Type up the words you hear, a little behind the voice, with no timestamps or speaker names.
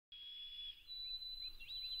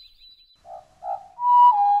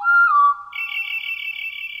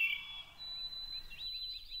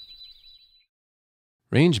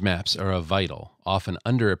Range maps are a vital, often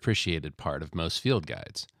underappreciated part of most field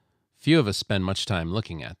guides. Few of us spend much time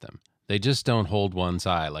looking at them. They just don't hold one's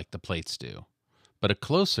eye like the plates do. But a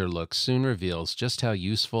closer look soon reveals just how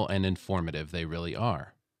useful and informative they really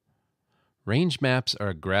are. Range maps are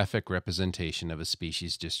a graphic representation of a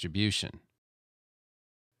species distribution.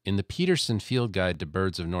 In the Peterson Field Guide to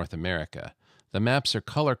Birds of North America, the maps are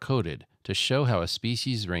color-coded to show how a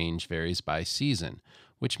species' range varies by season,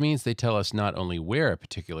 which means they tell us not only where a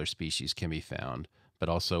particular species can be found, but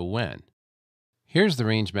also when. Here's the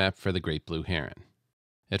range map for the great blue heron.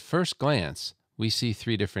 At first glance, we see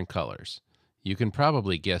 3 different colors. You can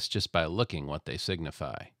probably guess just by looking what they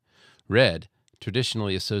signify. Red,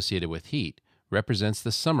 traditionally associated with heat, represents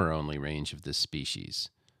the summer-only range of this species.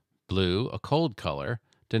 Blue, a cold color,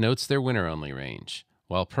 denotes their winter-only range,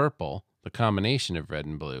 while purple, the combination of red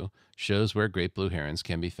and blue, shows where great blue herons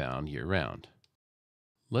can be found year-round.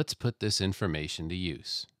 Let's put this information to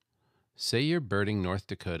use. Say you're birding North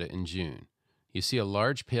Dakota in June. You see a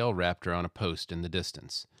large pale raptor on a post in the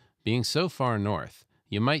distance. Being so far north,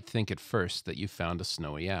 you might think at first that you found a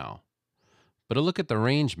snowy owl. But a look at the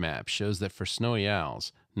range map shows that for snowy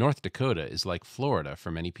owls, North Dakota is like Florida for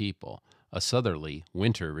many people, a southerly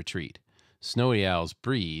winter retreat. Snowy owls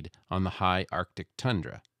breed on the high Arctic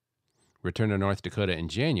tundra. Return to North Dakota in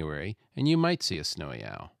January, and you might see a snowy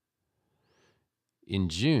owl. In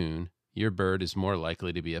June, your bird is more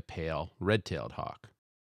likely to be a pale, red-tailed hawk.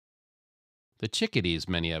 The chickadees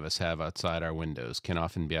many of us have outside our windows can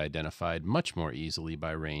often be identified much more easily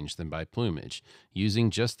by range than by plumage,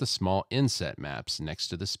 using just the small inset maps next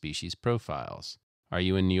to the species profiles. Are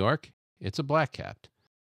you in New York? It's a black-capped.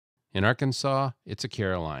 In Arkansas, it's a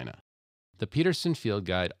Carolina. The Peterson Field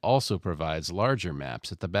Guide also provides larger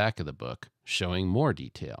maps at the back of the book, showing more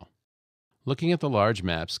detail. Looking at the large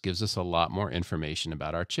maps gives us a lot more information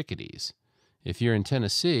about our chickadees. If you're in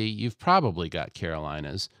Tennessee, you've probably got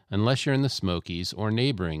Carolinas, unless you're in the Smokies or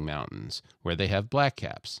neighboring mountains, where they have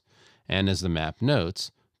blackcaps. And as the map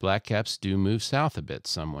notes, blackcaps do move south a bit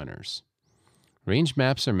some winters. Range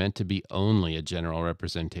maps are meant to be only a general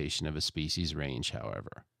representation of a species' range,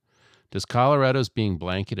 however. Does Colorado's being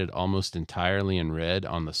blanketed almost entirely in red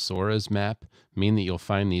on the SORAS map mean that you'll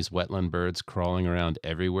find these wetland birds crawling around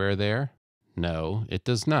everywhere there? No, it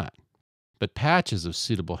does not. But patches of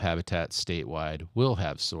suitable habitat statewide will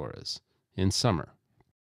have SORAS in summer.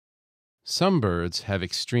 Some birds have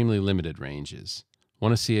extremely limited ranges.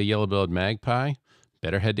 Want to see a yellow-billed magpie?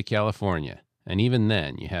 Better head to California, and even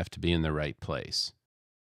then you have to be in the right place.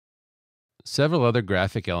 Several other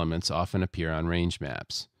graphic elements often appear on range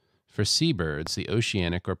maps. For seabirds, the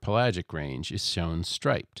oceanic or pelagic range is shown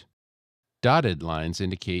striped. Dotted lines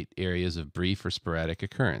indicate areas of brief or sporadic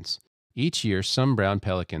occurrence. Each year, some brown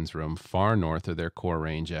pelicans roam far north of their core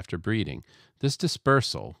range after breeding. This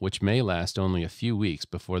dispersal, which may last only a few weeks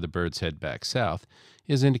before the birds head back south,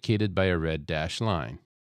 is indicated by a red dashed line.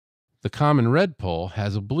 The common redpoll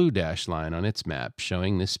has a blue dashed line on its map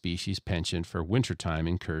showing this species' penchant for wintertime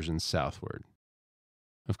incursions southward.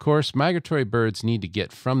 Of course, migratory birds need to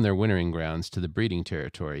get from their wintering grounds to the breeding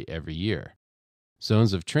territory every year.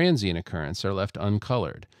 Zones of transient occurrence are left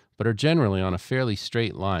uncolored, but are generally on a fairly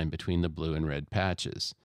straight line between the blue and red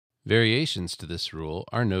patches. Variations to this rule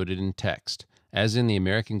are noted in text, as in the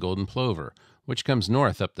American golden plover, which comes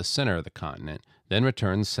north up the center of the continent, then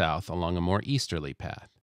returns south along a more easterly path.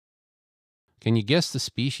 Can you guess the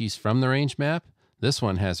species from the range map? This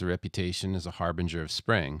one has a reputation as a harbinger of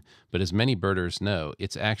spring, but as many birders know,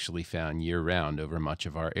 it's actually found year-round over much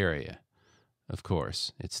of our area. Of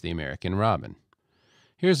course, it's the American robin.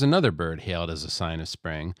 Here's another bird hailed as a sign of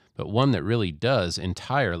spring, but one that really does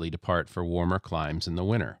entirely depart for warmer climes in the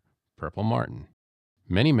winter, purple martin.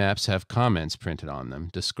 Many maps have comments printed on them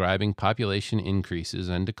describing population increases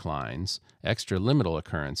and declines, extraliminal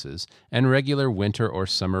occurrences, and regular winter or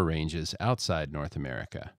summer ranges outside North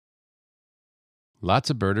America.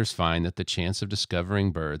 Lots of birders find that the chance of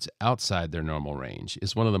discovering birds outside their normal range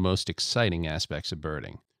is one of the most exciting aspects of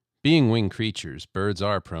birding. Being winged creatures, birds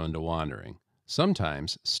are prone to wandering.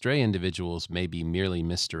 Sometimes, stray individuals may be merely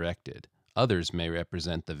misdirected. Others may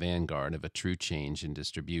represent the vanguard of a true change in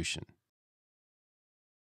distribution.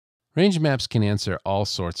 Range maps can answer all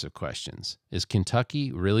sorts of questions. Is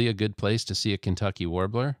Kentucky really a good place to see a Kentucky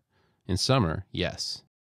warbler? In summer, yes.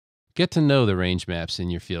 Get to know the range maps in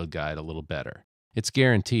your field guide a little better. It's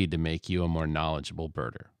guaranteed to make you a more knowledgeable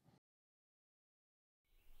birder.